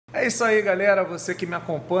É isso aí, galera. Você que me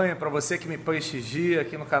acompanha, para você que me prestigia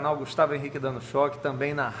aqui no canal Gustavo Henrique Dando Choque,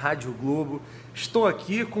 também na Rádio Globo. Estou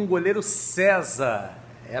aqui com o goleiro César.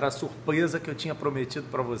 Era a surpresa que eu tinha prometido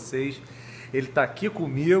para vocês. Ele está aqui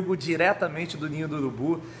comigo, diretamente do Ninho do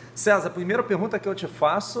Urubu. César, a primeira pergunta que eu te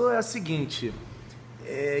faço é a seguinte.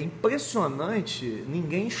 É impressionante,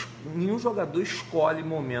 nenhum jogador escolhe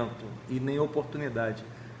momento e nem oportunidade.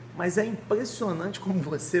 Mas é impressionante como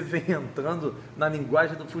você vem entrando na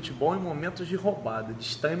linguagem do futebol em momentos de roubada, de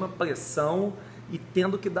extrema pressão e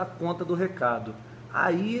tendo que dar conta do recado.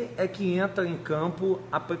 Aí é que entra em campo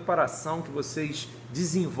a preparação que vocês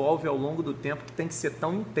desenvolvem ao longo do tempo, que tem que ser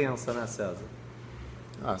tão intensa, né, César?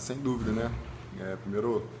 Sem dúvida, né?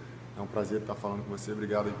 Primeiro, é um prazer estar falando com você.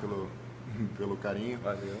 Obrigado aí pelo carinho.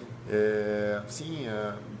 Valeu. Sim,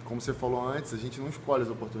 como você falou antes, a gente não escolhe as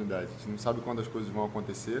oportunidades, a gente não sabe quando as coisas vão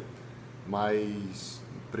acontecer, mas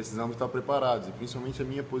precisamos estar preparados. E principalmente a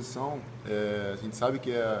minha posição, a gente sabe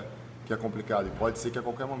que é complicado e pode ser que a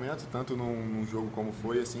qualquer momento, tanto num jogo como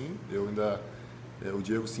foi assim, o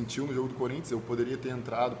Diego sentiu no jogo do Corinthians, eu poderia ter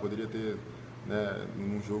entrado, poderia ter, né,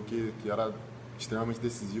 num jogo que era extremamente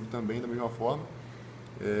decisivo também da mesma forma.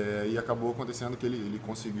 E acabou acontecendo que ele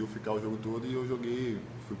conseguiu ficar o jogo todo e eu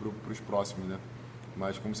fui para os próximos, né?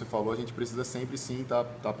 Mas como você falou, a gente precisa sempre sim estar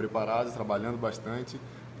preparado, trabalhando bastante,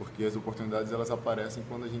 porque as oportunidades elas aparecem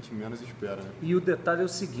quando a gente menos espera, né? E o detalhe é o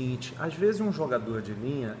seguinte, às vezes um jogador de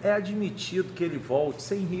linha é admitido que ele volte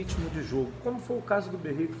sem ritmo de jogo, como foi o caso do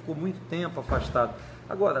Henrique, que ficou muito tempo afastado.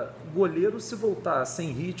 Agora, o goleiro, se voltar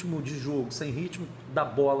sem ritmo de jogo, sem ritmo da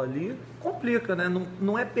bola ali, complica, né?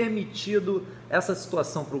 Não é permitido essa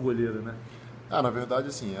situação para o goleiro, né? Na verdade,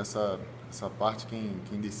 assim, essa parte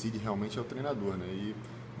quem decide realmente é o treinador, né? E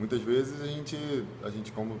muitas vezes a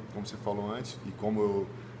gente como você falou antes, e como eu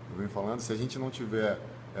venho falando, se a gente não tiver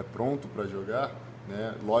pronto para jogar,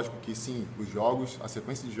 né? Lógico que sim, a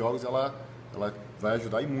sequência de jogos, ela vai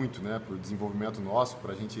ajudar e muito, né, para o desenvolvimento nosso,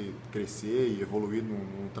 para a gente crescer e evoluir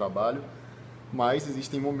no trabalho, mas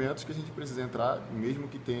existem momentos que a gente precisa entrar, mesmo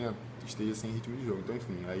que esteja sem ritmo de jogo. Então,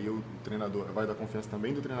 enfim, aí o treinador vai dar confiança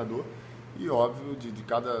também do treinador e, óbvio, de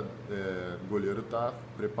cada goleiro estar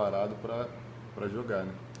preparado para jogar,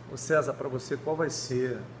 né? Ô César, para você, qual vai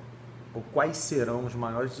ser ou quais serão os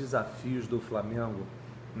maiores desafios do Flamengo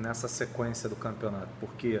nessa sequência do campeonato?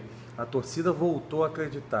 Porque a torcida voltou a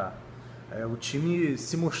acreditar. O time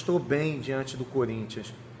se mostrou bem diante do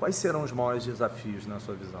Corinthians. Quais serão os maiores desafios na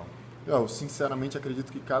sua visão? Eu sinceramente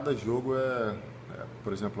acredito que cada jogo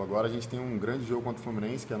por exemplo, agora a gente tem um grande jogo contra o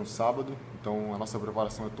Fluminense, que é no sábado, então a nossa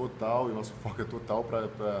preparação é total e o nosso foco é total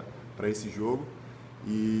para esse jogo.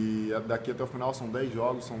 E daqui até o final são 10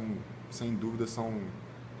 jogos, sem dúvida são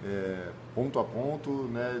ponto a ponto,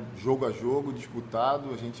 né, jogo a jogo, disputado,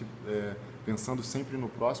 a gente pensando sempre no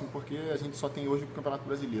próximo, porque a gente só tem hoje o Campeonato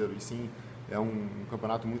Brasileiro, e sim, é um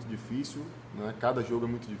campeonato muito difícil, né? Cada jogo é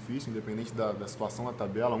muito difícil, independente da situação da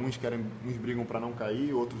tabela. Uns brigam para não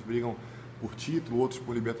cair, outros brigam por título, outros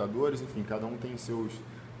por Libertadores, enfim, cada um tem seus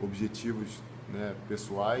objetivos, né,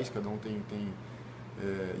 pessoais, cada um tem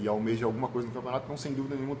e almeja alguma coisa no campeonato, então sem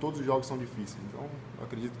dúvida nenhuma todos os jogos são difíceis. Então eu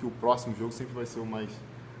acredito que o próximo jogo sempre vai ser o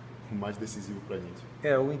mais decisivo para a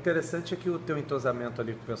gente. O interessante é que o teu entrosamento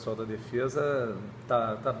ali com o pessoal da defesa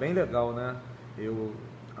tá bem legal, né? Eu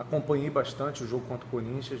acompanhei bastante o jogo contra o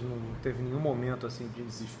Corinthians, não teve nenhum momento assim de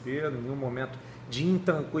desespero, nenhum momento de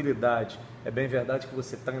intranquilidade. É bem verdade que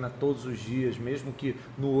você treina todos os dias, mesmo que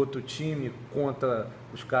no outro time, contra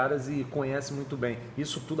os caras, e conhece muito bem.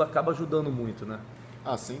 Isso tudo acaba ajudando muito, né?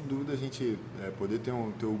 Sem dúvida, a gente poder ter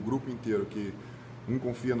o grupo inteiro que um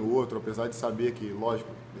confia no outro, apesar de saber que, lógico,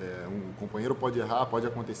 um companheiro pode errar, pode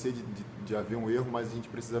acontecer de haver um erro, mas a gente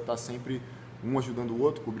precisa estar sempre um ajudando o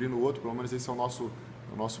outro, cobrindo o outro. Pelo menos esse é o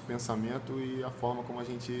nosso pensamento e a forma como a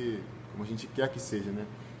gente quer que seja, né?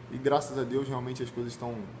 E graças a Deus realmente as coisas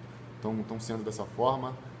estão sendo dessa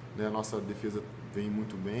forma, né? A nossa defesa vem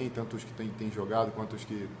muito bem, tanto os que têm jogado quanto os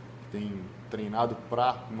que têm treinado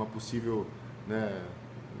para uma possível, né,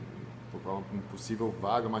 uma possível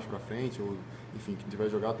vaga mais para frente, ou enfim, quem tiver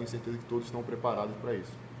jogar, tenho certeza que todos estão preparados para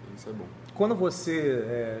isso. Isso é bom. Quando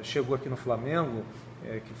você chegou aqui no Flamengo,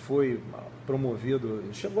 que foi promovido,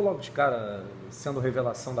 chegou logo de cara sendo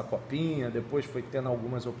revelação da Copinha, depois foi tendo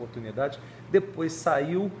algumas oportunidades, depois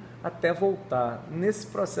saiu até voltar. Nesse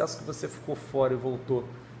processo que você ficou fora e voltou,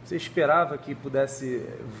 você esperava que pudesse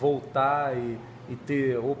voltar e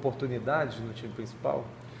ter oportunidades no time principal?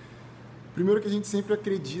 Primeiro que a gente sempre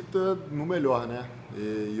acredita no melhor, né?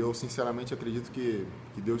 E eu sinceramente acredito que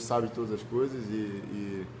Deus sabe de todas as coisas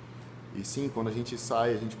e sim, quando a gente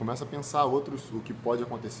sai, a gente começa a pensar o que pode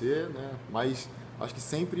acontecer, né? Mas acho que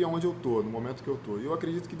sempre é onde eu tô, no momento que eu tô. E eu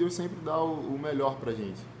acredito que Deus sempre dá o melhor pra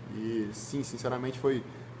gente. E sim, sinceramente foi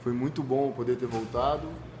muito bom poder ter voltado.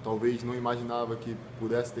 Talvez não imaginava que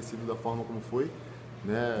pudesse ter sido da forma como foi,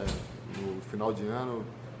 né? No final de ano,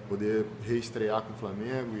 poder reestrear com o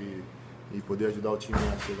Flamengo e poder ajudar o time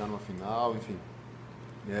a chegar numa final, enfim.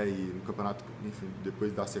 E no campeonato, enfim,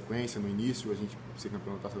 depois da sequência, no início, a gente ser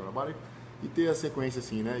campeão da Taça do Galera e ter a sequência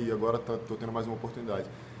assim, né? E agora tô tendo mais uma oportunidade.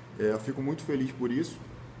 Eu fico muito feliz por isso,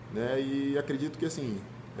 né? E acredito que assim,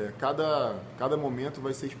 cada momento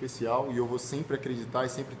vai ser especial e eu vou sempre acreditar e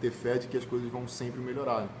sempre ter fé de que as coisas vão sempre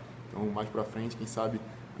melhorar, né? Então, mais pra frente, quem sabe,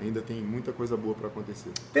 ainda tem muita coisa boa para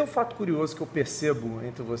acontecer. Tem um fato curioso que eu percebo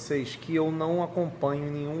entre vocês, que eu não acompanho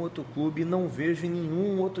em nenhum outro clube e não vejo em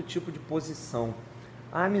nenhum outro tipo de posição.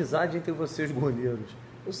 A amizade entre vocês goleiros.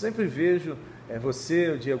 Eu sempre vejo você,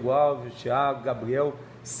 o Diego Alves, o Thiago, o Gabriel,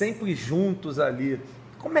 sempre juntos ali.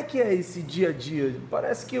 Como é que é esse dia a dia?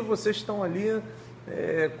 Parece que vocês estão ali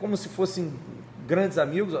como se fossem grandes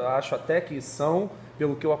amigos, acho até que são,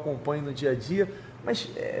 pelo que eu acompanho no dia a dia, mas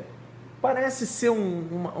parece ser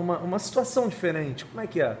uma situação diferente. Como é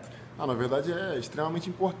que é? Na verdade é extremamente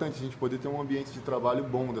importante a gente poder ter um ambiente de trabalho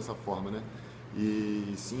bom dessa forma, né?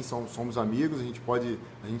 E sim, somos amigos, a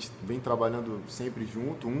gente vem trabalhando sempre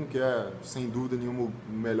junto, um que é sem dúvida nenhuma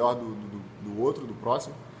o melhor do outro, do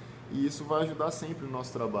próximo, e isso vai ajudar sempre no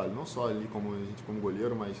nosso trabalho, não só ali como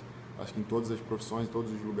goleiro, mas acho que em todas as profissões, em todos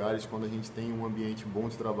os lugares, quando a gente tem um ambiente bom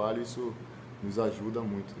de trabalho, isso nos ajuda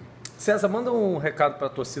muito. César, manda um recado para a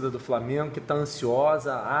torcida do Flamengo que está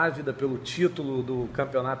ansiosa, ávida pelo título do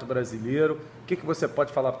Campeonato Brasileiro. O que você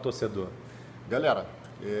pode falar para o torcedor? Galera,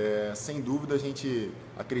 sem dúvida a gente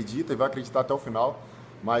acredita e vai acreditar até o final,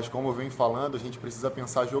 mas como eu venho falando, a gente precisa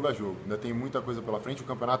pensar jogo a jogo. Ainda tem muita coisa pela frente, o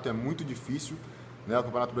campeonato é muito difícil, né? O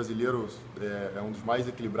Campeonato Brasileiro é um dos mais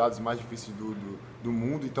equilibrados e mais difíceis do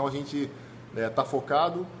mundo, então a gente está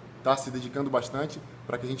focado, está se dedicando bastante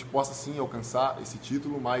para que a gente possa sim alcançar esse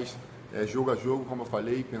título, mas jogo a jogo, como eu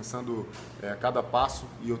falei, pensando cada passo,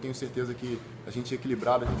 e eu tenho certeza que a gente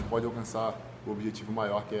equilibrado, a gente pode alcançar o objetivo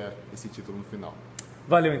maior, que é esse título no final.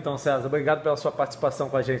 Valeu então, César. Obrigado pela sua participação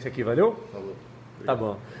com a gente aqui, valeu? Falou. Tá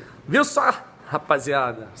bom. Viu só,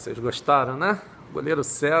 rapaziada? Vocês gostaram, né? O goleiro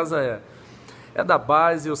César é da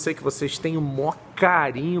base, eu sei que vocês têm o maior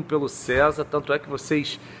carinho pelo César, tanto é que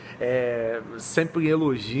vocês sempre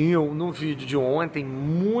elogiam. No vídeo de ontem,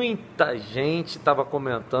 muita gente estava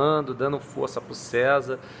comentando, dando força pro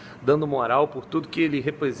César, dando moral por tudo que ele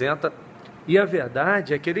representa, e a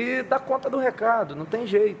verdade é que ele dá conta do recado, não tem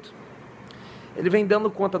jeito. Ele vem dando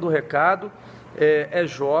conta do recado, é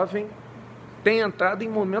jovem, tem entrado em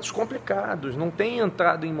momentos complicados, não tem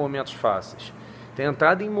entrado em momentos fáceis. Tem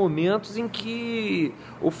entrado em momentos em que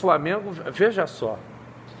o Flamengo, veja só,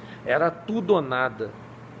 era tudo ou nada.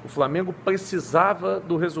 O Flamengo precisava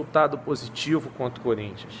do resultado positivo contra o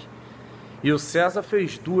Corinthians. E o César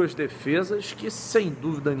fez duas defesas que, sem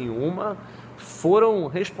dúvida nenhuma, foram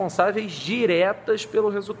responsáveis diretas pelo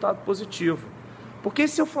resultado positivo. Porque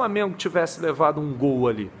se o Flamengo tivesse levado um gol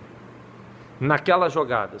ali, naquela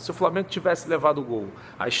jogada, se o Flamengo tivesse levado o gol,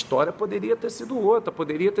 a história poderia ter sido outra,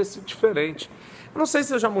 poderia ter sido diferente. Eu não sei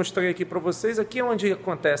se eu já mostrei aqui para vocês, aqui é onde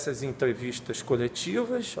acontecem as entrevistas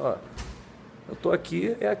coletivas, ó. Eu estou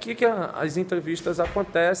aqui, é aqui que as entrevistas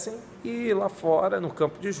acontecem, e lá fora, no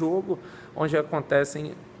campo de jogo, onde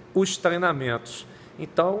acontecem os treinamentos.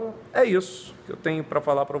 Então, é isso que eu tenho para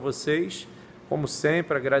falar para vocês. Como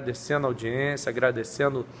sempre, agradecendo a audiência,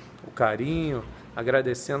 agradecendo o carinho,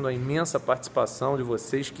 agradecendo a imensa participação de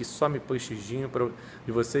vocês que só me prestigiam,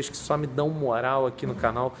 de vocês que só me dão moral aqui no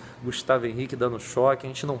canal Gustavo Henrique Dando Choque. A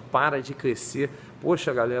gente não para de crescer.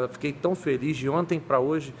 Poxa, galera, fiquei tão feliz. De ontem para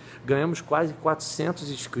hoje ganhamos quase 400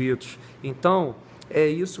 inscritos. Então, é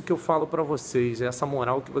isso que eu falo para vocês, é essa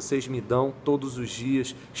moral que vocês me dão todos os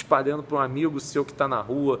dias, espalhando para um amigo seu que está na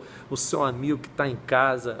rua, o seu amigo que está em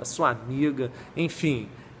casa, a sua amiga, enfim.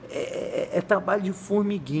 É trabalho de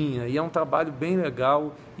formiguinha, e é um trabalho bem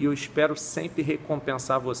legal, e eu espero sempre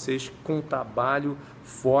recompensar vocês com um trabalho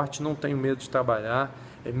forte. Não tenho medo de trabalhar,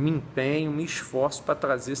 me empenho, me esforço para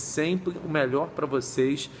trazer sempre o melhor para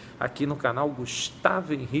vocês aqui no canal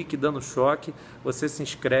Gustavo Henrique Dando Choque. Você se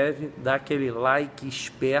inscreve, dá aquele like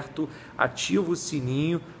esperto, ativa o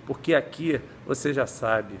sininho, porque aqui você já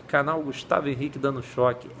sabe, canal Gustavo Henrique Dando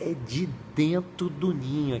Choque é de dentro do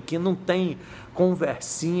ninho. Aqui não tem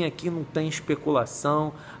conversinha, aqui não tem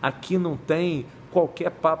especulação, aqui não tem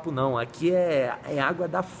qualquer papo não, aqui é água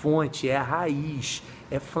da fonte, é a raiz,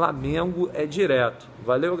 é Flamengo, é direto.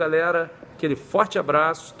 Valeu, galera, aquele forte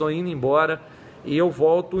abraço, estou indo embora E eu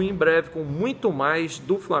volto em breve com muito mais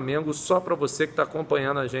do Flamengo só para você que está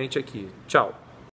acompanhando a gente aqui. Tchau!